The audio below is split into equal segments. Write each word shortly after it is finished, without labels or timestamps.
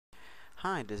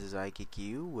Hi, this is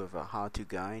IKQ with a how-to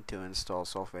guide to install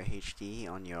software HD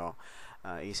on your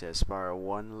Acer Aspire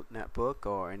One netbook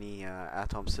or any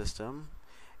Atom system.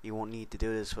 You won't need to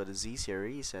do this for the Z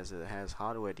series as it has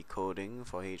hardware decoding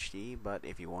for HD, but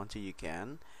if you want to, you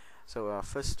can. So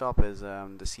first stop is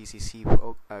the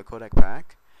CCCP codec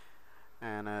pack,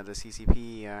 and the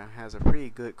CCP has a pretty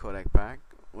good codec pack,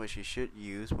 which you should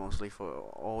use mostly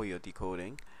for all your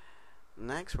decoding.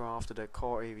 Next, we're after the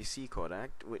CoreAVC codec,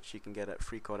 which you can get at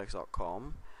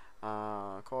freecodecs.com.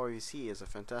 CoreAVC is a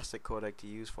fantastic codec to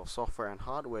use for software and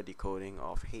hardware decoding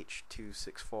of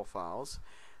H.264 files,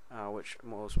 which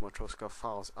most Matroska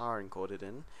files are encoded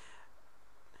in.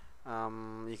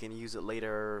 You can use it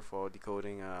later for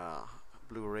decoding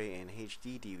Blu-ray and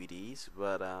HD DVDs,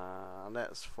 but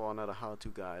that's for another how-to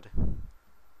guide.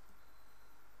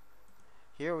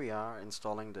 Here we are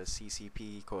installing the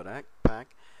CCP codec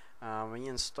pack. When you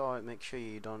install it, make sure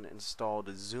you don't install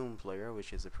the Zoom player,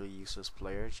 which is a pretty useless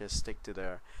player. Just stick to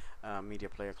the Media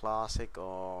Player Classic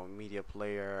or Media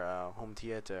Player Home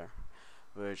Theater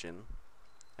version.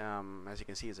 As you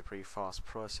can see, it's a pretty fast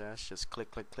process. Just click,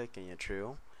 click, click, and you're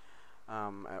through.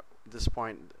 At this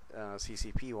point,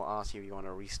 CCP will ask you if you want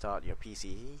to restart your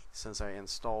PC. Since I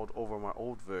installed over my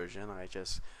old version, I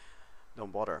just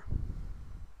don't bother.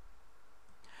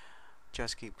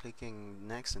 Just keep clicking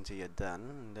next until you're done,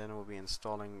 and then we'll be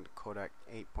installing Codec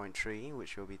 8.3,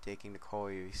 which we'll be taking the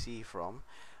CoreAVC from.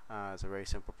 It's a very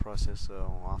simple process,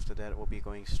 so after that we'll be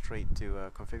going straight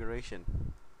to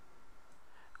configuration.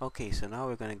 Okay, so now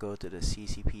we're going to go to the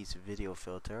CCP's video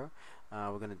filter.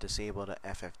 We're going to disable the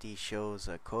FFD shows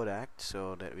codec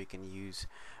so that we can use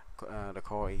the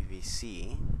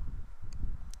CoreAVC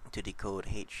to decode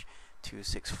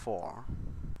H.264.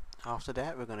 After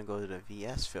that, we're going to go to the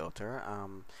VS filter.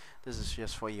 This is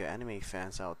just for your anime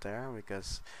fans out there,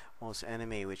 because most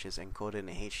anime which is encoded in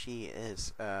HD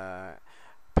is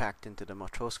packed into the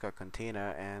Matroska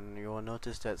container, and you will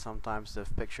notice that sometimes the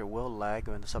picture will lag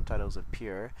when the subtitles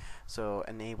appear. So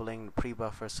enabling the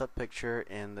pre-buffer subpicture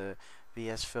in the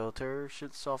VS filter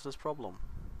should solve this problem.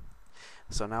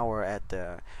 So now we're at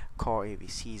the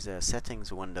CoreAVC's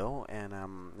settings window, and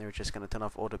we're just going to turn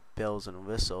off all the bells and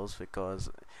whistles, because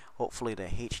hopefully the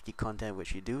HD content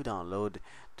which you do download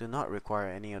do not require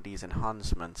any of these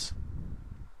enhancements.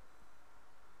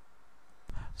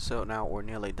 So now we're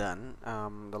nearly done.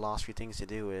 The last few things to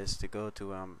do is to go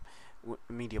to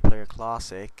Media Player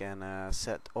Classic and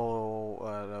set all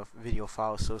the video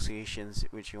file associations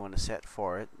which you want to set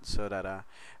for it, so that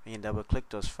when you double click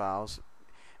those files,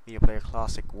 Media Player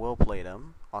Classic will play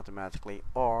them automatically,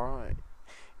 or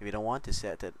if you don't want to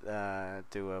set it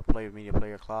to play Media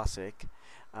Player Classic,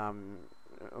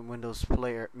 Windows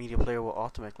Media Player will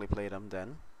automatically play them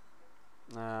then.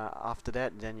 After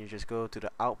that, then you just go to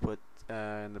the output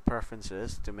in the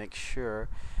preferences to make sure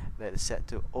that it's set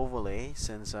to overlay,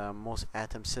 since most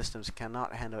Atom systems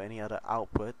cannot handle any other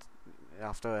output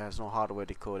after it has no hardware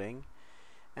decoding.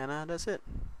 And that's it.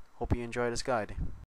 Hope you enjoy this guide.